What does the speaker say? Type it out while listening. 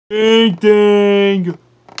Ding ding!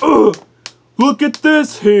 Ugh! Look at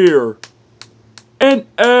this here! And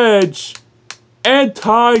Edge and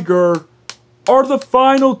Tiger are the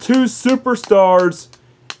final two superstars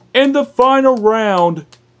in the final round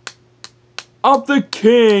of the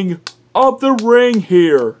King of the Ring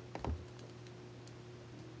here.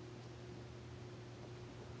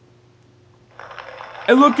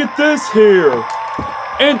 And look at this here!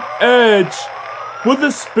 And Edge with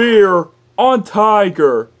a spear on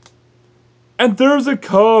Tiger. And there's a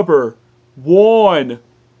cover. 1,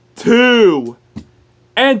 2.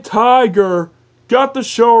 And Tiger got the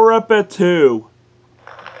show up at 2.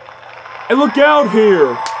 And look out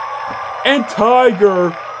here. And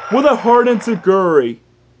Tiger with a heart enziguri.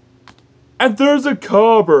 And there's a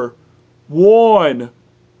cover. 1,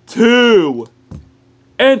 2.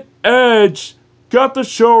 And Edge got the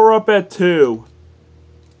show up at 2.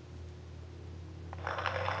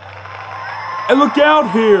 And look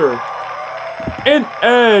out here. And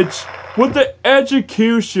Edge with the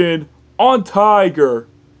execution on Tiger.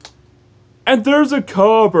 And there's a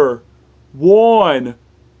cover. 1,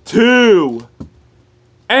 2.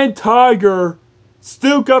 And Tiger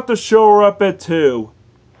still got the show up at 2.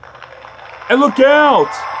 And look out.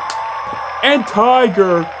 And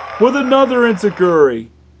Tiger with another enziguri.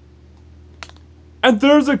 And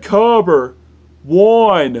there's a cover.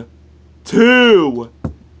 1, 2.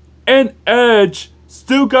 And Edge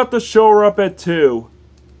still got the show up at 2.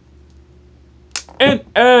 And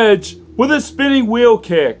Edge with a spinning wheel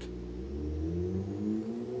kick.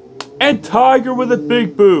 And Tiger with a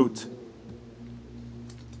big boot.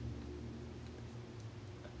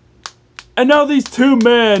 And now these two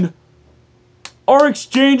men are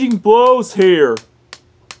exchanging blows here.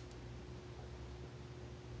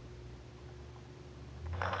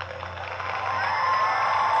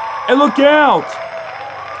 And look out!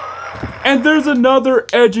 And there's another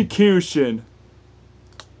execution.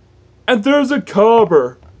 And there's a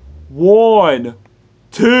cover. 1,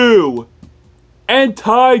 2. And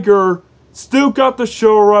Tiger still got the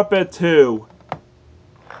show up at 2.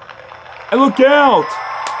 And look out!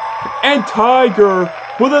 And Tiger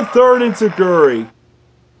with a third enziguri.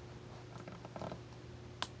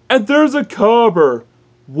 And there's a cover.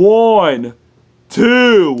 1,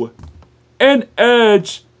 2. And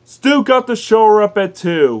Edge still got the show up at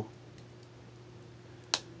 2.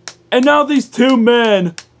 And now these two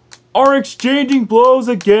men are exchanging blows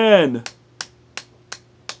again.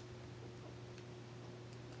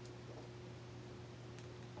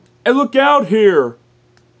 And look out here.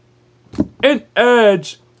 And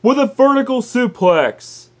Edge with a vertical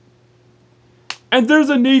suplex. And there's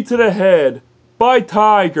a knee to the head by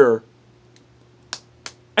Tiger.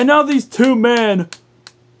 And now these two men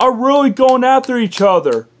are really going after each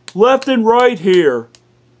other, left and right here.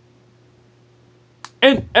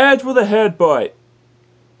 And Edge with a headbutt.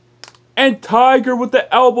 And Tiger with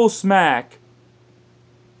the elbow smack.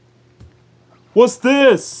 What's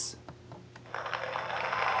this?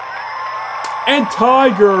 And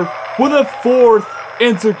Tiger with a fourth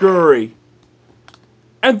enziguri.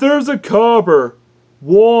 And there's a cover.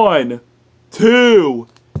 1, 2.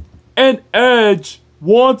 And Edge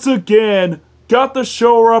once again got the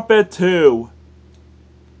show up at 2.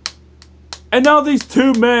 And now these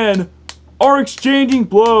two men are exchanging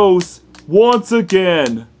blows once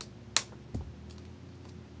again.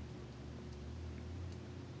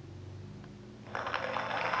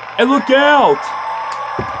 And look out!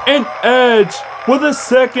 And Edge with a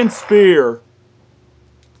second spear.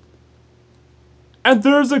 And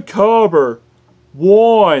there's a cover.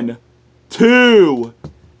 1, 2.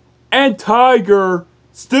 And Tiger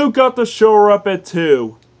still got the show up at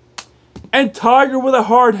 2. And Tiger with a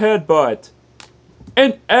hard headbutt.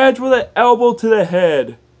 And Edge with an elbow to the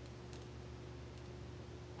head.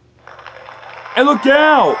 And look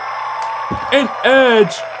out! And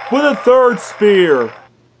Edge with a third spear.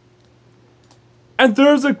 And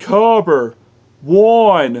there's a cover.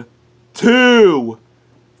 1, 2,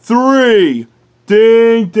 3.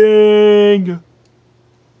 Ding ding!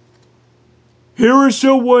 Here is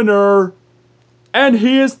your winner. And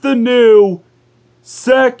he is the new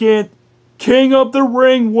second King of the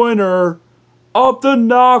Ring winner of the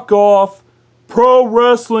Knockoff Pro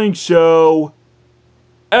Wrestling Show,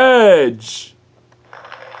 Edge.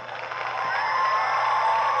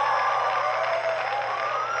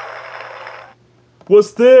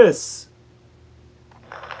 What's this?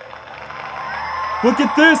 Look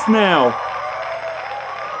at this now.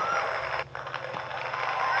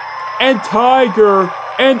 And Tiger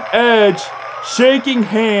and Edge shaking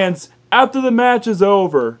hands after the match is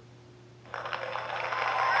over.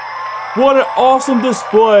 What an awesome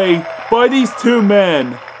display by these two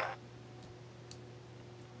men.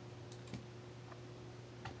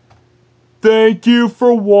 Thank you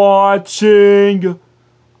for watching.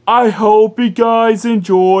 I hope you guys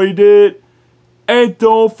enjoyed it. And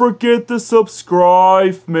don't forget to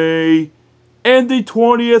subscribe me in the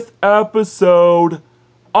 20th episode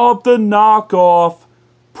of the Knockoff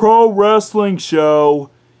Pro Wrestling Show.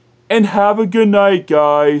 And have a good night,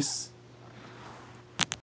 guys.